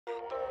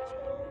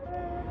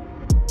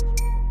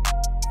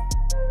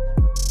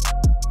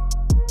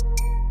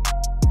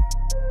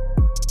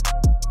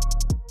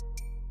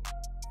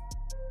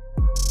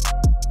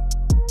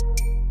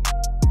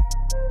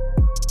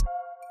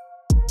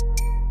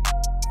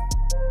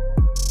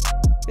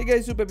Hey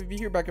guys, SupFV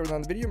here, back over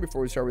on the video. And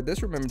before we start with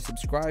this, remember to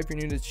subscribe if you're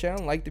new to this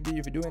channel, like the video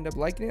if you do end up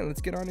liking it, and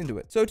let's get on into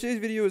it. So today's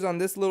video is on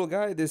this little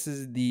guy. This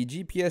is the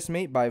GPS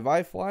Mate by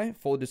ViFly.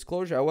 Full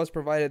disclosure, I was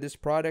provided this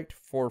product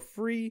for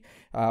free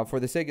for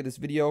the sake of this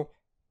video,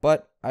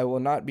 but I will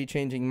not be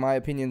changing my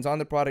opinions on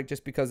the product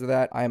just because of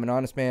that. I am an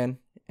honest man,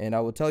 and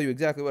I will tell you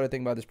exactly what I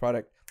think about this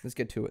product. Let's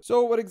get to it.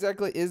 So what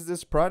exactly is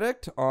this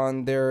product?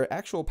 On their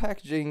actual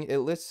packaging, it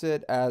lists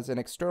it as an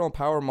external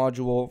power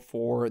module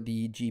for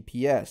the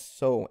GPS.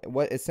 So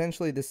what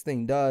essentially this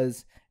thing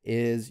does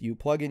is you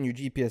plug in your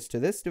GPS to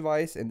this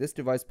device, and this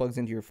device plugs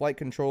into your flight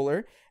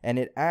controller, and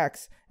it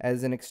acts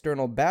as an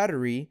external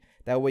battery.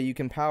 That way you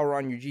can power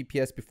on your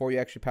GPS before you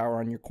actually power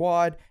on your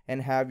quad,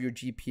 and have your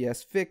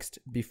GPS fixed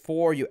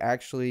before you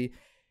actually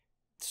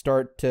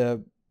start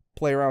to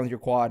play around with your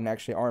quad and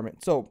actually arm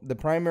it. So the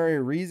primary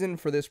reason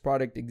for this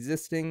product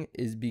existing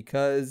is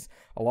because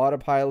a lot of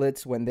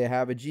pilots, when they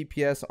have a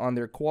GPS on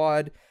their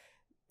quad,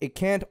 it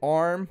can't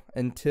arm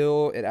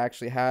until it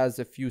actually has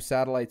a few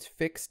satellites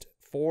fixed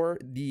for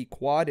the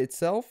quad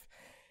itself.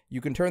 You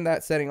can turn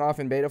that setting off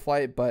in beta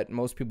flight, but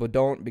most people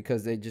don't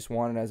because they just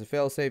want it as a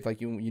failsafe.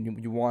 Like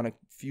you want a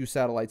few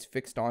satellites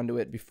fixed onto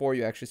it before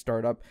you actually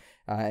start up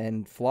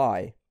and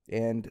fly.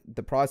 And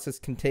the process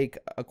can take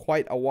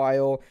quite a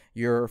while.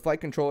 Your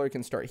flight controller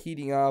can start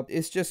heating up.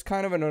 It's just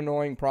kind of an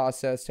annoying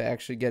process to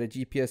actually get a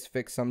GPS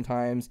fix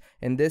sometimes,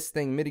 and this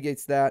thing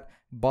mitigates that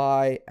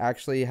by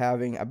actually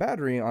having a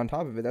battery on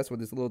top of it. That's what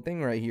this little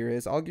thing right here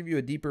is. I'll give you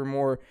a deeper,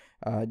 more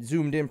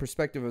zoomed in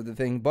perspective of the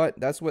thing, but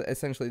that's what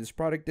essentially this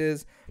product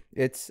is.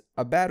 It's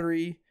a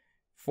battery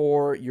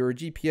for your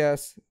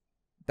GPS.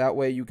 That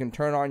way you can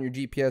turn on your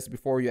GPS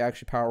before you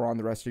actually power on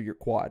the rest of your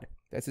quad.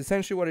 That's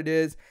essentially what it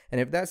is, and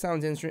if that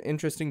sounds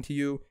interesting to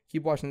you,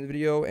 keep watching the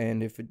video,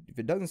 and if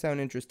it doesn't sound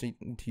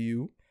interesting to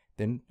you,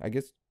 then I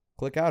guess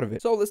click out of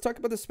it. So let's talk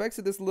about the specs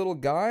of this little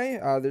guy.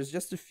 There's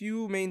just a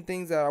few main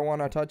things that I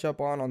want to touch up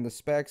on the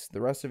specs.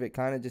 The rest of it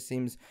kind of just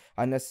seems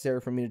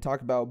unnecessary for me to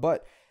talk about,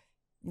 but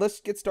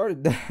let's get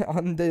started.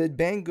 On the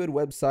Banggood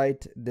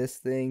website, this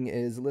thing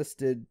is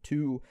listed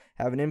to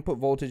have an input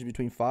voltage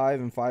between 5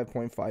 and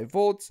 5.5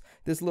 volts.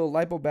 This little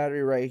LiPo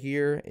battery right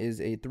here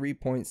is a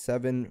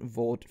 3.7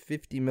 volt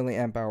 50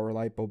 milliamp hour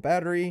LiPo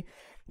battery,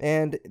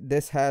 and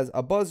this has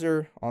a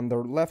buzzer on the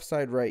left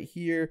side right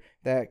here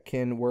that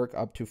can work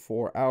up to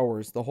 4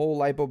 hours. The whole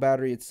LiPo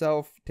battery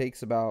itself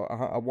takes about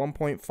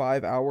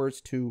 1.5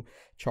 hours to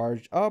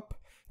charge up.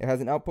 It has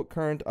an output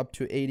current up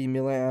to 80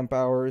 milliamp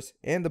hours,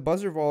 and the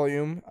buzzer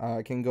volume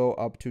can go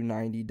up to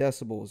 90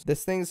 decibels.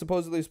 This thing is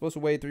supposed to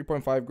weigh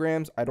 3.5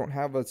 grams. I don't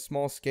have a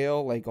small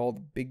scale like all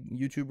the big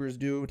YouTubers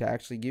do to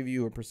actually give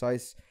you a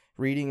precise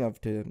reading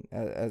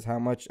as to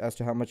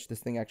how much this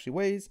thing actually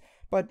weighs,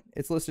 but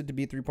it's listed to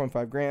be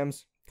 3.5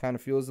 grams. Kind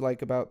of feels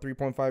like about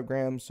 3.5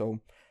 grams, so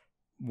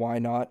why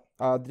not?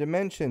 The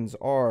dimensions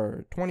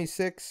are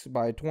 26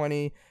 by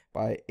 20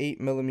 by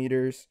 8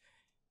 millimeters.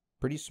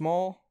 Pretty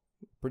small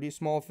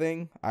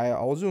thing.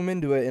 I'll zoom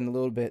into it in a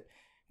little bit,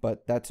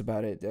 but that's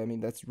about it. I mean,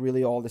 that's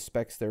really all the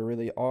specs there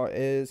really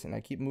is, and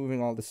I keep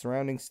moving all the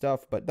surrounding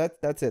stuff, but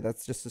that's it.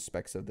 That's just the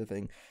specs of the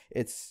thing.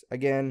 It's,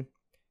 again,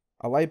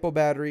 a LiPo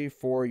battery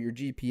for your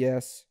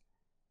GPS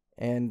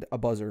and a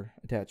buzzer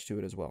attached to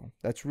it as well.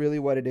 That's really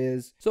what it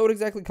is. So what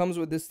exactly comes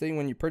with this thing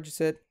when you purchase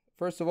it?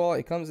 First of all,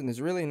 it comes in this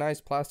really nice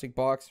plastic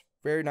box.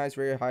 Very nice,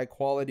 very high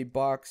quality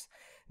box.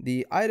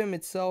 The item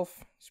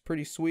itself is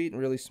pretty sweet,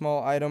 really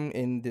small item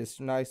in this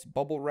nice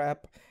bubble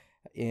wrap,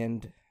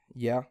 and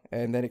yeah,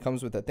 and then it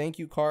comes with a thank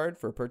you card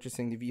for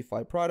purchasing the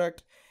ViFly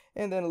product,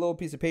 and then a little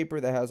piece of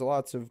paper that has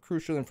lots of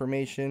crucial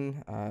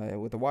information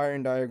with a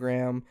wiring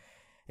diagram,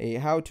 a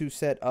how to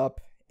set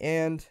up,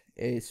 and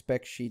a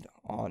spec sheet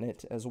on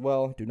it as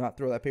well. Do not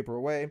throw that paper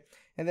away.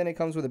 And then it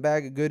comes with a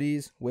bag of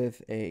goodies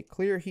with a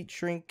clear heat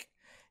shrink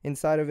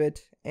inside of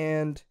it,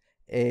 and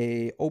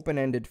a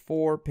open-ended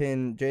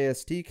 4-pin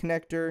JST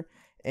connector,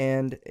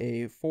 and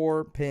a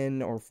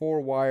 4-pin or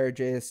 4-wire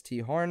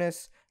JST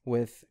harness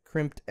with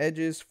crimped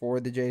edges for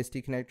the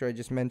JST connector I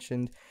just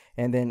mentioned,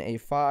 and then a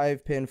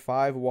 5-pin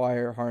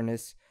 5-wire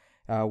harness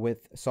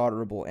with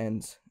solderable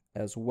ends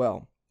as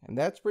well. And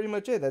that's pretty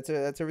much it.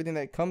 That's everything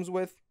that it comes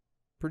with.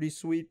 Pretty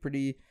sweet,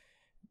 pretty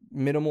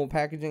minimal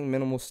packaging,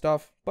 minimal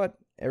stuff, but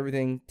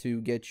everything to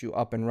get you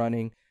up and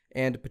running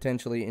and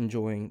potentially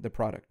enjoying the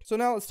product. So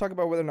now let's talk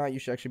about whether or not you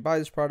should actually buy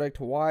this product,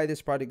 why this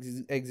product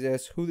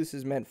exists, who this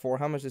is meant for,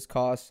 how much this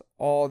costs,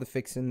 all the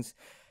fixins.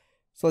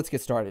 So let's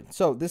get started.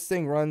 So this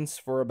thing runs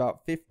for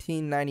about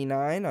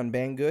 $15.99 on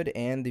Banggood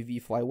and the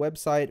ViFly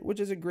website,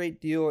 which is a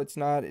great deal. It's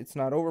not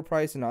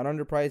overpriced and not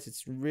underpriced.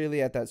 It's really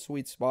at that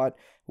sweet spot,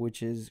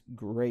 which is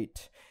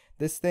great.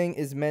 This thing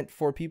is meant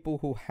for people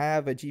who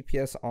have a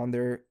GPS on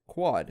their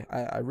quad.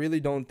 I really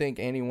don't think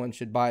anyone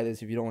should buy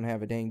this if you don't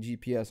have a dang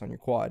GPS on your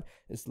quad.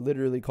 It's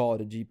literally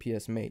called a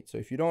GPS Mate. So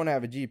if you don't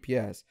have a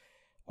GPS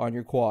on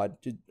your quad,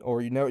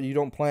 or you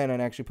don't plan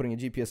on actually putting a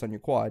GPS on your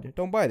quad,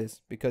 don't buy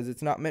this, because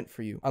it's not meant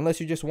for you,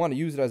 unless you just want to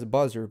use it as a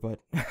buzzer. But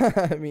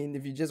I mean,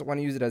 if you just want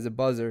to use it as a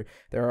buzzer,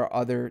 there are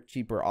other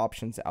cheaper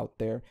options out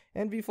there,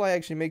 and ViFly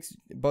actually makes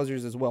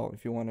buzzers as well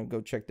if you want to go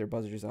check their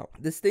buzzers out.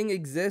 This thing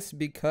exists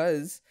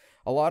because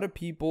a lot of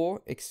people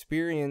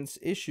experience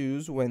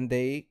issues when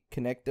they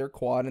connect their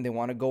quad and they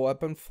want to go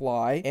up and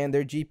fly, and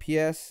their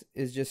GPS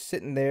is just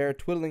sitting there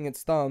twiddling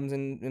its thumbs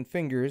and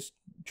fingers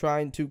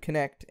trying to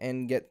connect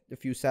and get a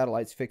few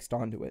satellites fixed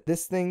onto it.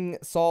 This thing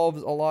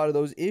solves a lot of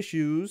those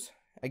issues,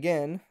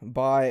 again,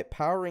 by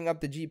powering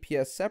up the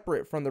GPS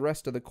separate from the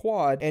rest of the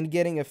quad and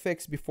getting it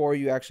fixed before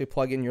you actually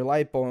plug in your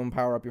LiPo and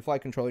power up your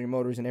flight controller, your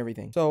motors, and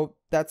everything. So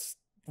that's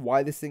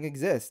why this thing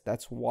exists.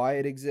 That's why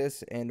it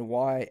exists and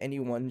why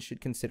anyone should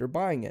consider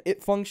buying it.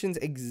 It functions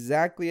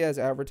exactly as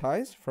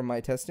advertised from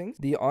my testings.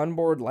 The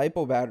onboard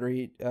LiPo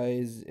battery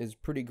is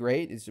pretty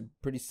great. It's a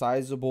pretty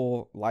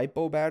sizable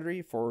LiPo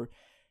battery for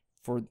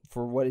what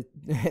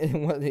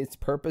what its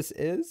purpose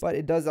is, but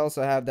it does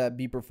also have that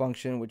beeper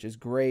function, which is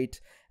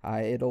great.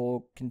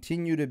 It'll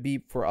continue to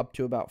beep for up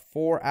to about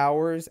 4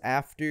 hours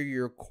after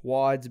your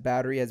quad's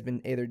battery has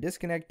been either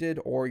disconnected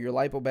or your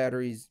LiPo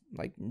battery's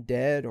like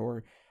dead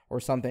or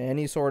something,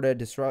 any sort of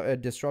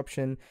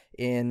disruption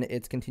in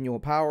its continual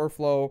power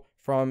flow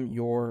from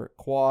your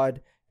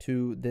quad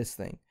to this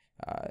thing.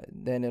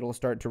 Then it'll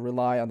start to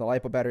rely on the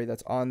LiPo battery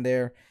that's on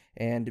there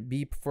and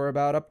beep for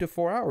about up to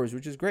 4 hours,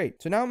 which is great.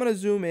 So now I'm going to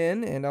zoom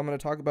in and I'm going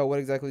to talk about what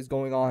exactly is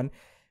going on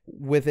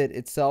with it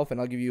itself,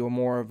 and I'll give you a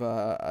more of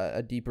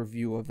a deeper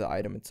view of the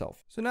item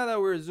itself. So now that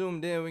we're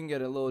zoomed in, we can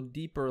get a little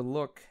deeper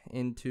look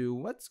into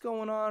what's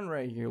going on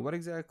right here. What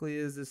exactly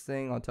is this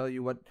thing? I'll tell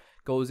you what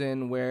goes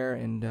in where,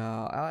 and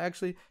I'll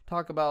actually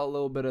talk about a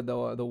little bit of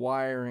the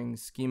wiring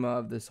schema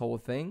of this whole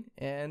thing,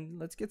 and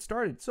let's get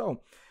started.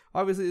 So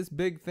obviously this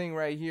big thing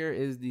right here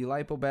is the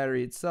LiPo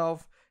battery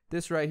itself.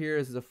 This right here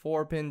is the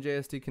 4-pin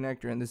JST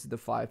connector, and this is the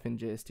 5-pin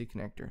JST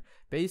connector.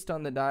 Based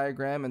on the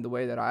diagram and the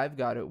way that I've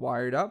got it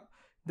wired up,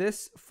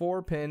 this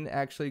 4-pin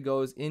actually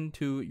goes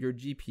into your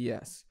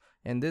GPS,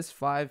 and this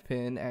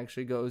 5-pin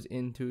actually goes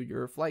into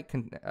your flight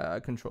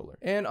controller.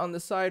 And on the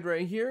side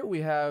right here,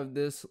 we have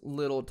this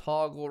little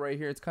toggle right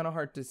here. It's kind of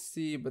hard to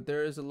see, but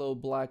there is a little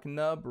black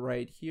nub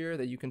right here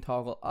that you can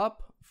toggle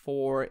up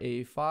for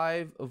a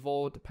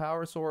 5-volt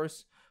power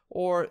source,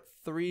 or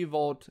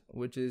 3-volt,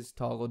 which is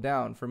toggle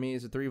down. For me,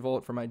 it's a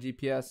 3-volt for my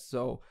GPS,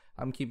 so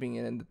I'm keeping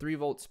it in the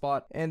 3-volt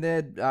spot. And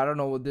then I don't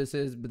know what this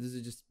is, but this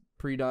is just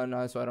pre-done,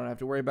 so I don't have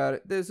to worry about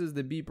it. This is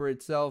the beeper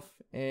itself,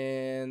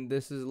 and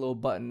this is a little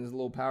button. This is a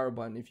little power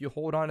button. If you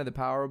hold on to the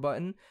power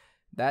button,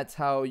 that's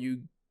how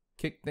you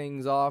kick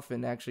things off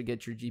and actually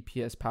get your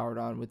GPS powered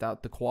on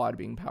without the quad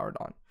being powered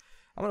on.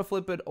 I'm gonna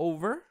flip it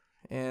over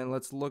and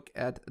let's look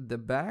at the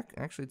back.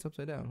 Actually, it's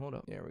upside down. Hold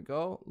up. There we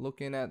go.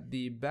 Looking at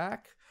the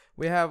back,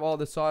 we have all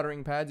the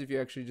soldering pads. If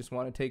you actually just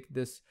want to take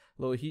this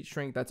little heat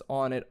shrink that's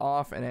on it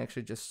off and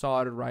actually just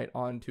solder right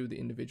onto the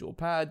individual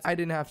pads. I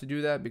didn't have to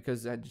do that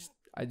because I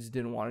just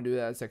didn't want to do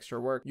that. It's extra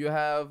work. You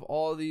have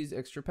all these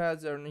extra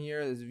pads that are in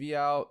here. There's V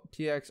out,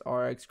 TX,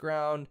 RX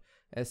ground,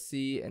 SC,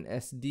 and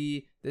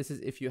SD. This is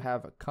if you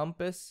have a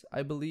compass,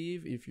 I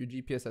believe. If your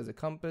GPS has a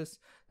compass,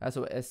 that's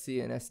what SC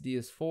and SD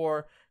is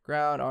for.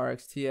 Ground,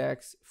 RX,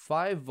 TX,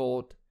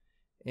 5-volt,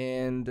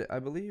 and I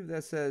believe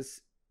that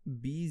says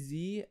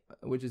BZ,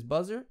 which is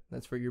buzzer.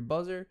 That's for your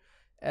buzzer.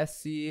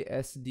 SC,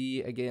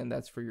 SD, again,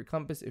 that's for your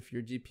compass if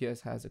your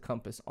GPS has a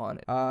compass on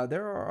it.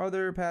 There are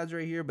other pads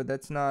right here, but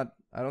that's not,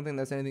 I don't think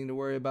that's anything to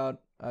worry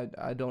about.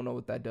 I don't know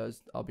what that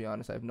does. I'll be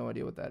honest, I have no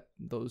idea what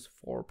those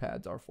 4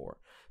 pads are for.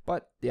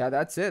 But yeah,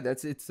 that's it.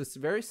 It's a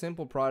very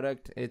simple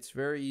product. It's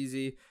very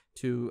easy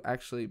to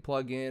actually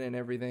plug in and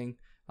everything.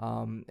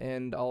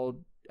 And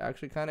I'll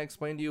actually kind of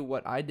explain to you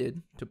what I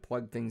did to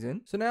plug things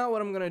in. So now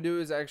what I'm going to do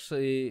is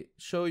actually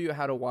show you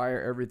how to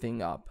wire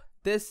everything up.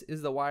 This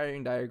is the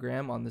wiring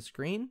diagram on the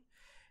screen,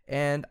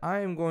 and I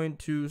am going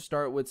to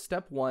start with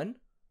step 1,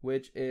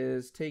 which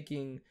is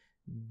taking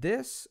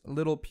this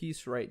little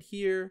piece right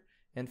here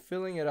and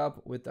filling it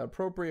up with the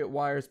appropriate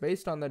wires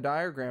based on the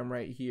diagram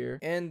right here,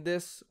 and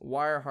this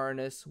wire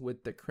harness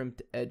with the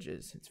crimped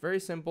edges. It's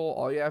very simple.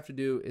 All you have to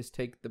do is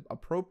take the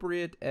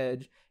appropriate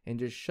edge and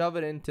just shove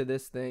it into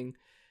this thing.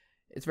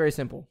 It's very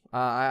simple.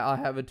 I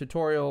have a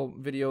tutorial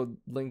video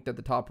linked at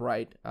the top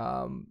right,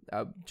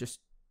 just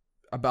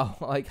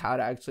about like how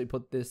to actually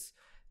put these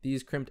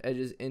crimped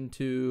edges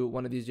into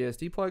one of these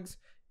JST plugs.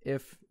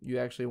 If you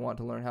actually want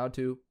to learn how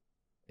to,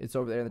 it's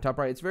over there in the top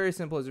right. It's very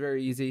simple. It's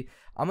very easy.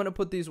 I'm going to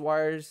put these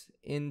wires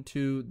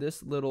into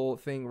this little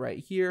thing right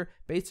here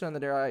based on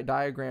the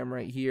diagram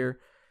right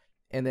here,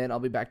 and then I'll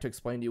be back to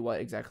explain to you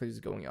what exactly is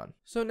going on.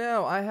 So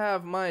now I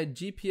have my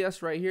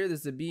GPS right here.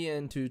 This is a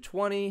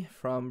BN220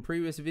 from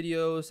previous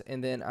videos,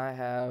 and then I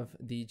have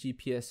the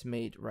GPS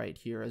Mate right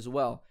here as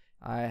well.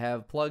 I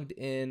have plugged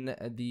in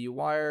the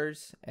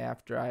wires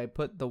after I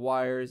put the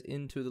wires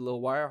into the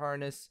little wire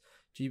harness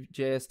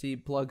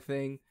JST plug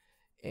thing,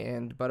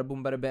 and bada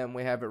boom bada bam,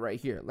 we have it right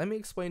here. Let me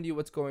explain to you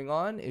what's going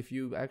on. If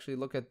you actually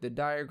look at the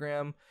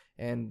diagram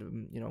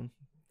and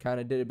kind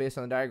of did it based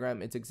on the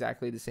diagram, it's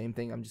exactly the same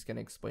thing. I'm just going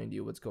to explain to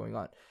you what's going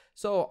on.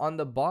 So on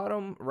the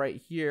bottom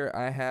right here,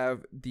 I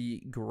have the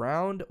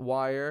ground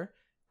wire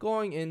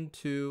going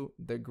into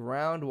the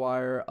ground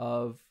wire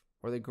of,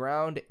 or the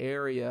ground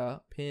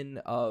area pin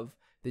of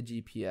the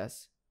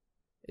GPS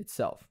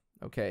itself.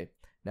 Okay,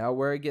 now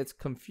where it gets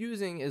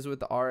confusing is with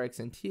the RX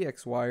and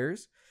TX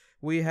wires.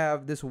 We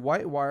have this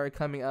white wire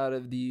coming out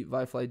of the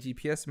ViFly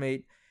GPS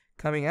Mate.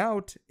 Coming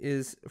out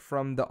is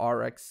from the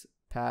RX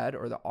pad,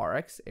 or the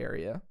RX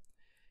area,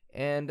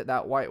 and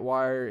that white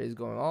wire is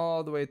going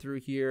all the way through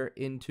here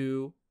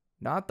into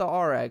not the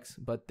RX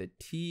but the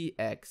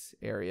TX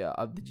area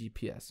of the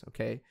GPS.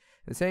 Okay,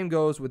 the same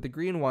goes with the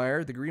green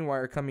wire. The green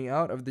wire coming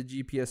out of the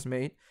GPS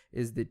Mate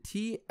is the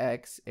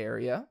TX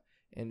area,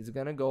 and it's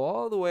gonna go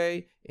all the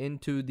way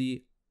into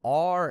the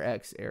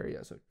RX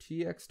area. So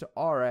TX to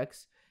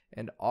RX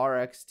and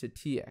RX to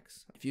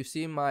TX. If you've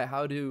seen my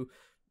how to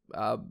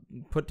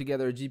put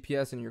together a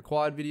GPS in your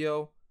quad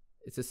video,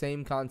 it's the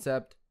same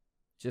concept,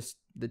 just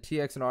the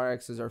TX and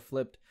RXs are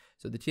flipped.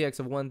 So the TX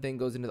of one thing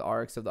goes into the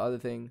RX of the other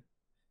thing.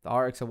 The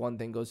RX of one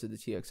thing goes to the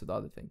TX of the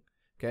other thing.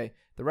 Okay,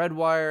 the red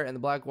wire and the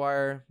black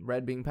wire,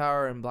 red being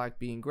power and black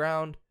being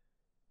ground,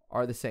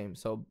 are the same.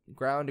 So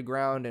ground to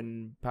ground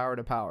and power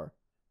to power.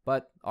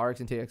 But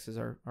RX and TXs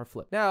are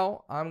flipped.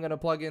 Now, I'm going to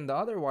plug in the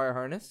other wire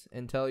harness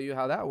and tell you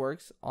how that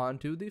works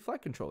onto the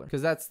flight controller,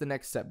 because that's the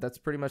next step. That's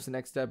pretty much the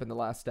next step and the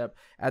last step.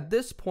 At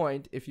this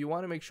point, if you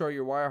want to make sure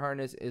your wire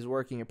harness is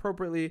working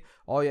appropriately,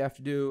 all you have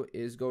to do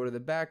is go to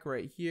the back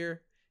right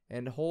here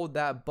and hold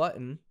that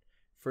button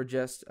for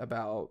just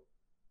about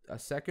a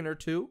second or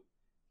two.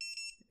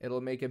 It'll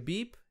make a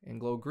beep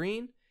and glow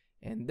green,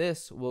 and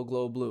this will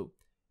glow blue.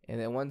 And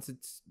then once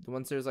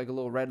there's like a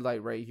little red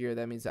light right here,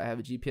 that means I have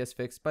a GPS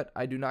fix. But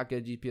I do not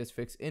get a GPS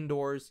fix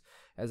indoors,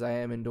 as I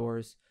am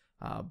indoors.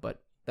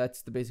 But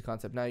that's the basic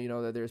concept. Now you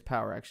know that there's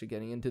power actually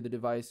getting into the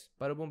device.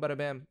 Bada boom, bada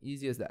bam,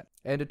 easy as that.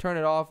 And to turn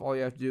it off, all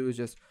you have to do is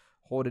just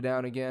hold it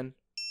down again,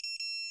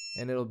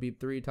 and it'll beep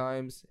 3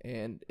 times,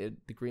 and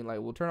the green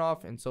light will turn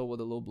off, and so will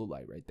the little blue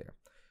light right there.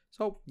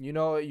 So you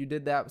know you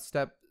did that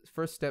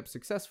first step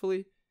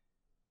successfully,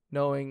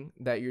 knowing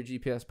that your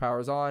GPS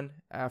powers on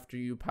after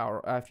you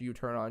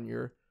turn on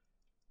your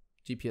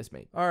GPS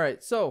Mate. All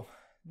right, so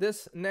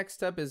this next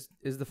step is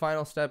the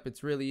final step.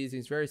 It's really easy.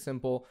 It's very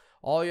simple.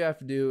 All you have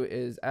to do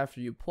is, after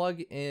you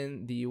plug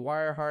in the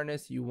wire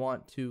harness, you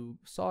want to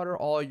solder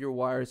all your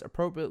wires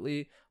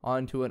appropriately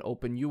onto an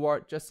open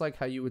UART, just like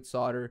how you would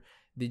solder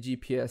the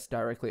GPS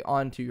directly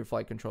onto your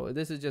flight controller.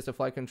 This is just a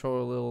flight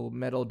controller little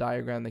metal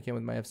diagram that came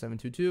with my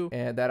F722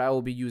 and that I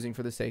will be using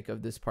for the sake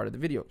of this part of the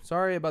video.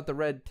 Sorry about the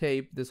red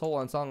tape. This whole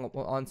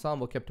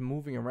ensemble kept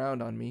moving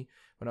around on me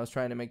when I was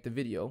trying to make the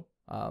video.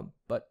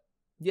 But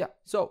yeah,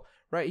 so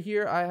right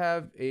here I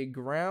have a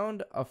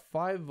ground, a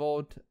 5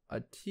 volt,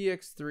 a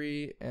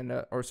TX3 and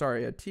a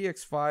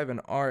TX5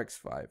 and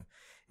RX5.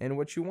 And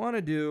what you want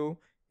to do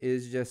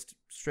is just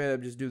straight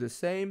up just do the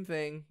same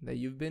thing that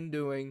you've been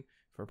doing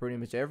for pretty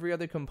much every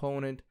other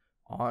component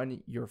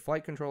on your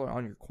flight controller,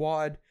 on your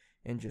quad,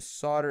 and just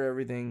solder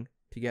everything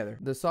together.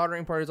 The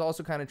soldering part is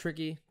also kind of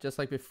tricky. Just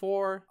like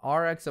before,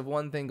 RX of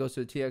one thing goes to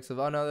the TX of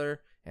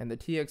another, and the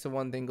TX of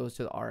one thing goes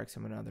to the RX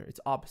of another.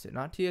 It's opposite,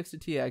 not TX to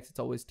TX, it's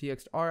always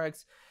TX to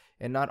RX,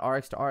 and not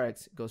RX to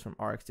RX. It goes from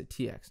RX to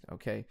TX,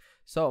 okay?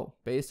 So,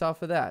 based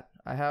off of that,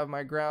 I have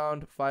my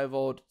ground, 5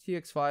 volt,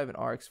 TX5, and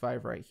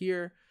RX5 right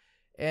here.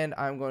 And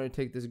I'm going to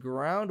take this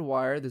ground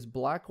wire, this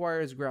black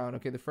wire is ground,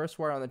 okay, the first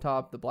wire on the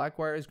top, the black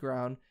wire is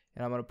ground,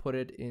 and I'm going to put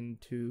it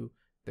into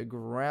the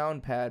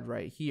ground pad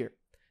right here.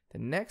 The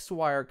next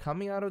wire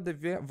coming out of the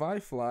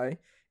ViFly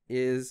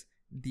is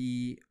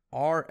the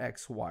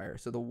RX wire.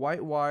 So the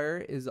white wire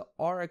is the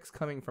RX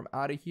coming from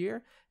out of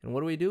here, and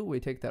what do? We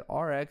take that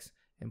RX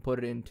and put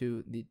it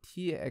into the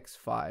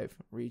TX5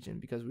 region,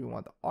 because we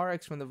want the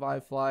RX from the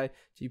ViFly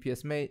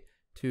GPS Mate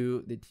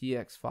to the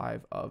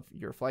TX5 of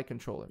your flight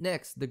controller.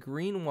 Next, the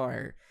green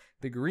wire.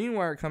 The green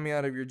wire coming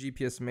out of your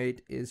GPS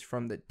Mate is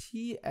from the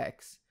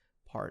TX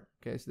part.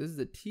 Okay, so this is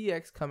the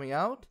TX coming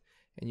out,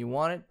 and you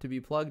want it to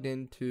be plugged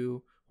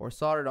into or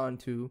soldered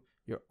onto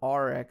your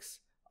RX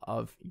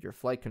of your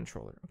flight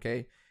controller.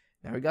 Okay,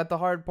 now we got the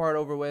hard part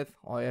over with.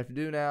 All you have to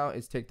do now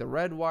is take the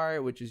red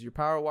wire, which is your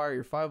power wire,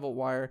 your 5 volt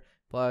wire,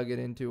 plug it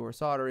into or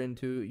solder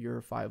into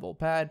your 5 volt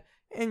pad,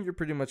 and you're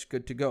pretty much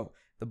good to go.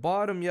 The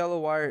bottom yellow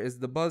wire is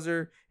the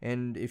buzzer,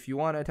 and if you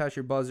want to attach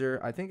your buzzer,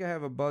 I think I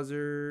have a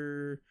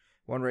buzzer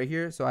one right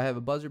here. So I have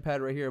a buzzer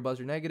pad right here, a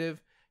buzzer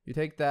negative. You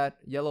take that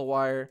yellow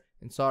wire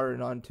and solder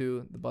it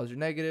onto the buzzer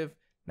negative.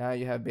 Now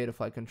you have beta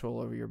flight control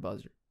over your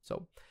buzzer.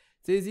 So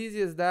it's as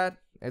easy as that.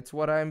 It's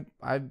what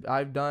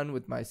I've done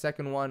with my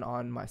second one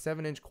on my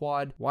 7-inch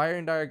quad.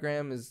 Wiring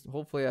diagram is,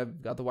 hopefully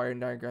I've got the wiring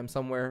diagram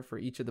somewhere for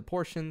each of the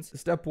portions.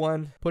 Step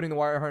 1, putting the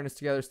wire harness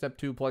together. Step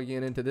 2, plugging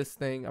it into this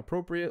thing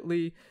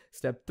appropriately.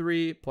 Step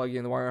 3, plugging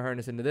in the wire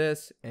harness into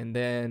this. And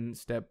then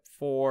step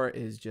 4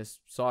 is just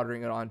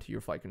soldering it onto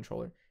your flight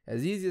controller.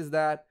 As easy as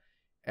that.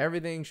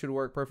 Everything should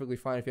work perfectly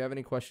fine. If you have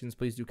any questions,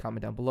 please do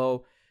comment down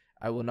below.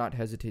 I will not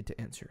hesitate to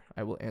answer.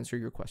 I will answer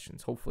your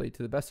questions, hopefully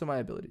to the best of my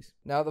abilities.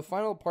 Now, the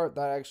final part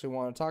that I actually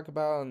want to talk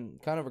about,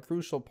 and kind of a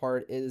crucial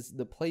part, is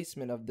the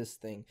placement of this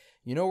thing.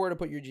 You know where to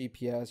put your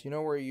GPS. You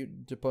know where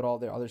to put all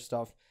the other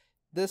stuff.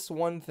 This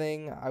one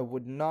thing, I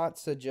would not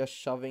suggest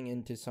shoving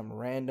into some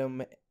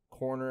random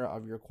corner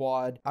of your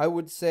quad. I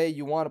would say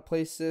you want to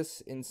place this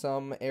in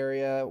some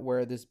area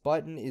where this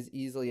button is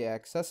easily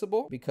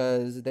accessible,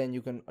 because then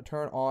you can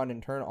turn on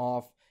and turn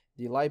off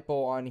the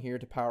LiPo on here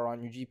to power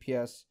on your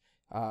GPS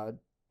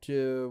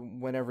to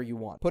whenever you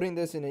want. Putting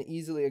this in an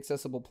easily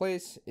accessible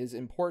place is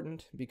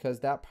important,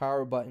 because that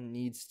power button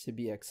needs to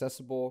be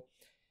accessible,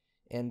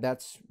 and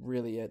that's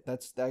really it.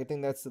 I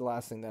think that's the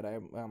last thing that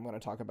I'm going to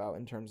talk about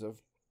in terms of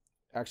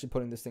actually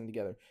putting this thing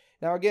together.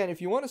 Now again,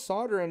 if you want to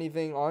solder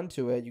anything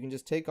onto it, you can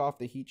just take off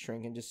the heat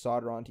shrink and just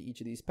solder onto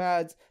each of these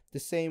pads the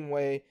same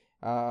way,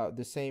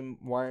 the same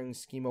wiring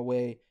schema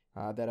way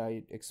that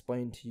I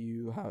explained to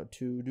you how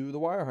to do the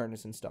wire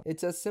harness and stuff.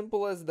 It's as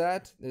simple as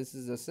that. This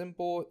is a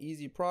simple,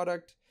 easy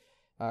product.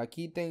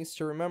 Key things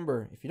to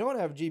remember: if you don't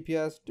have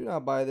GPS, do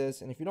not buy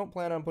this. And if you don't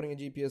plan on putting a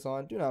GPS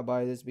on, do not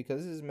buy this,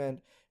 because this is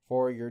meant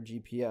for your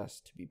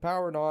GPS to be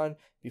powered on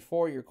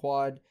before your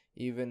quad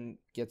even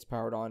gets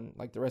powered on,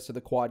 like the rest of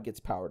the quad gets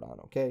powered on,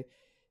 okay?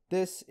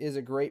 This is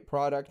a great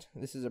product.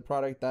 This is a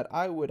product that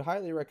I would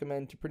highly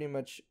recommend to pretty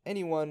much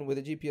anyone with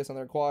a GPS on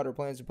their quad or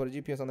plans to put a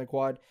GPS on their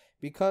quad,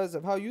 because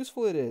of how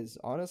useful it is.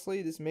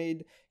 Honestly, this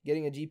made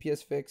getting a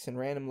GPS fix in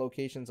random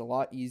locations a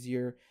lot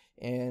easier,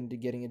 and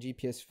getting a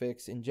GPS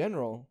fix in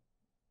general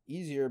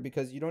easier,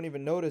 because you don't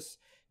even notice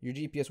your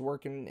GPS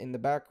working in the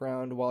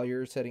background while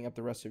you're setting up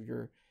the rest of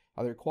your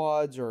other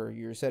quads, or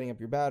you're setting up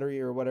your battery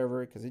or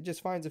whatever, because it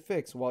just finds a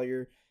fix while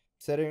you're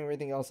setting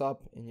everything else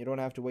up, and you don't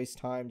have to waste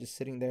time just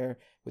sitting there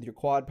with your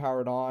quad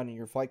powered on and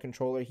your flight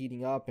controller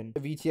heating up and the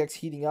VTX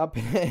heating up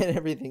and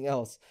everything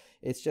else.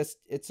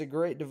 It's a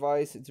great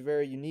device. It's a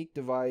very unique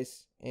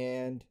device,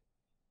 and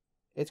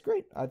it's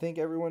great. I think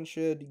everyone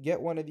should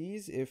get one of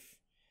these if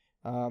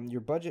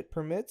your budget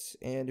permits,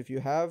 and if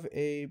you have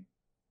a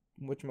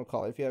if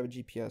you have a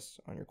GPS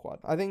on your quad.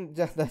 I think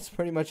that's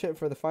pretty much it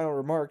for the final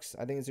remarks.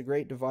 I think it's a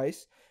great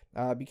device.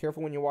 Be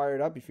careful when you wire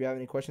it up. If you have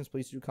any questions,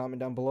 please do comment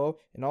down below,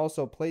 and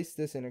also place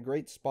this in a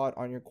great spot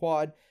on your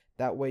quad.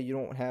 That way you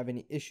don't have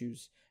any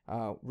issues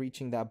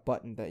reaching that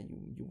button that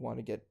you want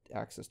to get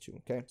access to.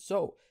 Okay,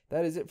 so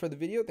that is it for the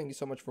video. Thank you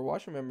so much for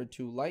watching. Remember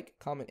to like,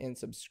 comment, and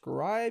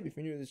subscribe if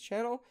you're new to this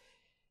channel,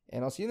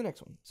 and I'll see you in the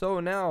next one. So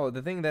now,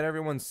 the thing that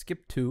everyone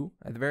skipped to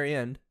at the very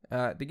end,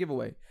 the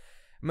giveaway.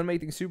 I'm gonna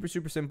make things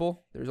super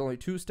simple. There's only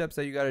 2 steps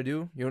that you gotta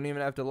do. You don't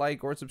even have to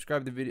like or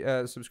subscribe the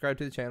video, subscribe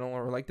to the channel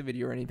or like the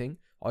video or anything.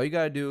 All you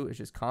gotta do is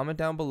just comment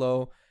down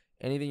below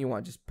anything you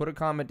want. Just put a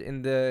comment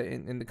in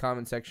the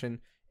comment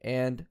section,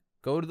 and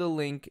go to the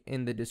link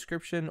in the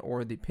description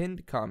or the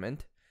pinned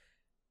comment,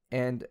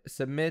 and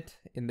submit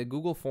in the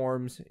Google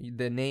Forms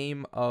the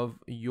name of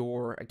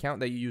your account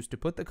that you used to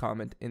put the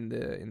comment in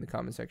the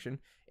comment section,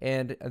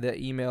 and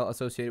the email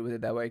associated with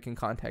it. That way I can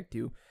contact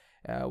you.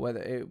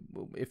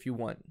 If you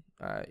want.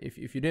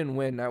 If you didn't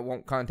win, I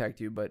won't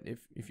contact you, but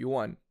if you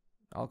won,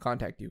 I'll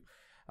contact you.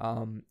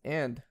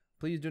 And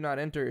please do not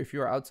enter if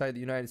you are outside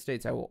the United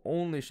States. I will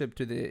only ship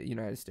to the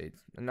United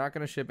States. I'm not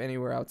going to ship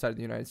anywhere outside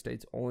the United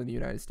States, only the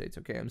United States,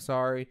 okay? I'm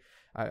sorry.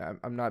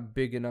 I'm not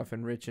big enough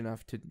and rich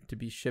enough to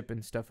be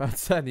shipping stuff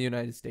outside the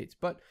United States.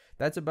 But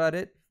that's about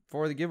it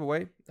for the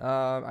giveaway.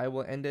 I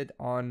will end it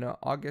on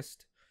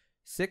August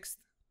 6th.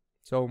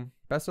 So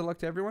best of luck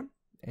to everyone,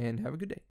 and have a good day.